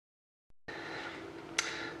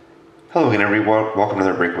Hello again, everyone. Welcome to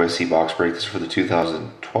another Breakaway C box break. This is for the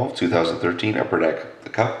 2012-2013 Upper Deck the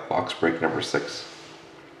Cup box break number 6.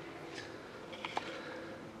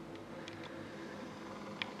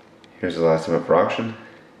 Here's the last time up for auction.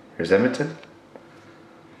 Here's Edmonton.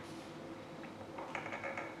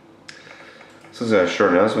 This is a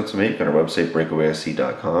short announcement to make on our website,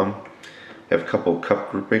 breakawaysc.com. We have a couple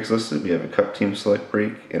Cup group breaks listed. We have a Cup Team Select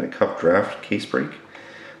break and a Cup Draft case break.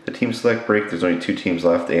 The Team Select break, there's only 2 teams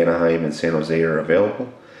left. Anaheim and San Jose are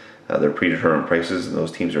available. They're predetermined prices, and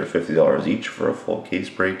those teams are $50 each for a full case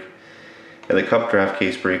break. And the Cup Draft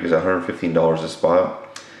case break is $115 a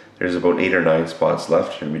spot. There's about 8 or 9 spots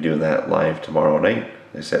left, and we're doing that live tomorrow night.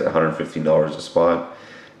 I said $115 a spot,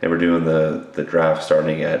 and we're doing the draft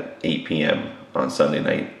starting at 8 p.m. on Sunday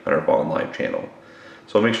night on our Ball Live channel.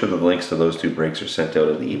 So make sure the links to those 2 breaks are sent out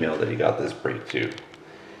in the email that you got this break to.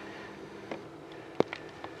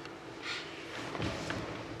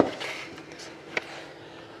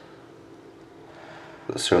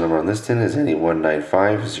 The serial number on this tin is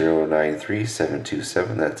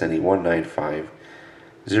NE195093-727. That's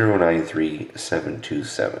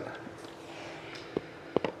NE195093-727.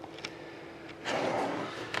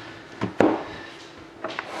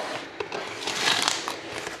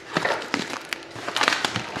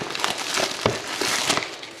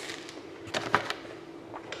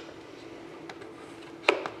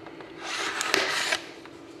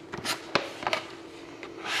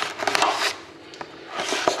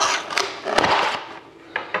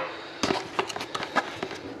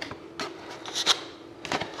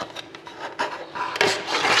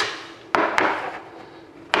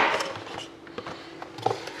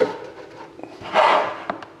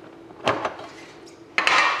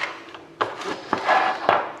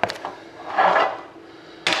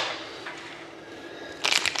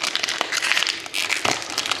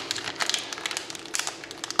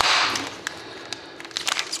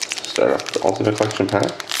 Start off with the Ultimate Collection pack.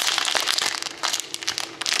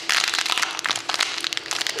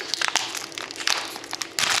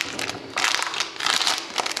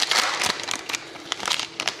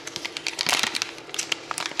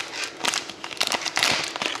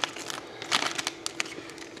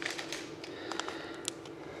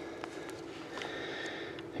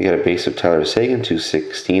 You got a base of Tyler Seguin,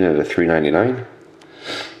 216 out of 399.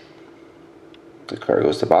 The card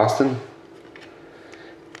goes to Boston.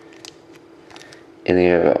 And they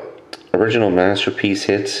have an original masterpiece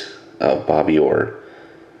hit of Bobby Orr.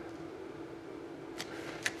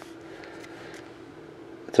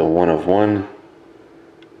 It's a 1 of 1.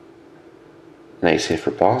 Nice hit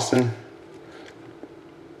for Boston.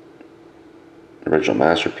 Original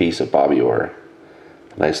masterpiece of Bobby Orr.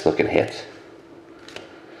 Nice looking hit.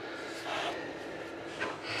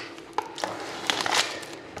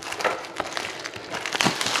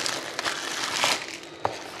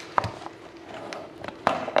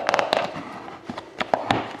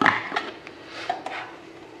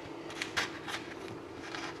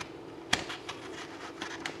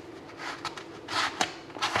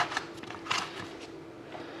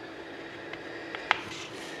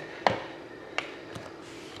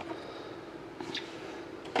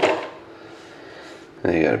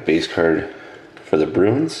 And you got a base card for the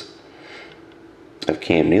Bruins of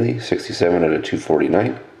Cam Neely, 67 out of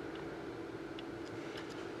 249.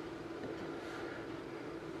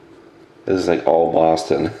 This is like all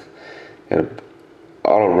Boston. And an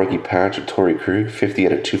auto rookie patch of Torrey Krug, 50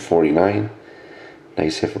 out of 249.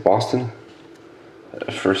 Nice hit for Boston.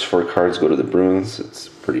 First 4 cards go to the Bruins. It's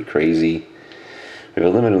pretty crazy. We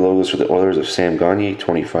have a limited logos for the Oilers of Sam Gagner,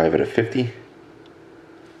 25 out of 50.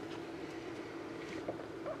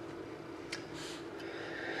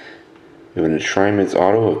 We have an Enshrinements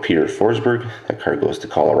auto of Peter Forsberg. That card goes to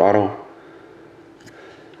Colorado.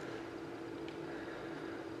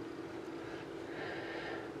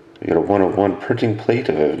 We got a 1 of 1 printing plate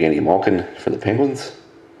of Evgeny Malkin for the Penguins.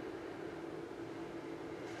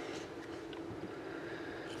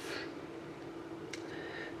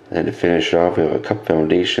 And to finish off, we have a Cup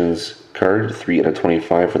Foundations card, 3 out of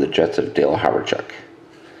 25 for the Jets of Dale Hawerchuk.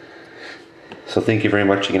 So thank you very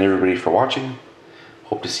much again, everybody, for watching.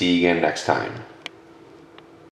 Hope to see you again next time.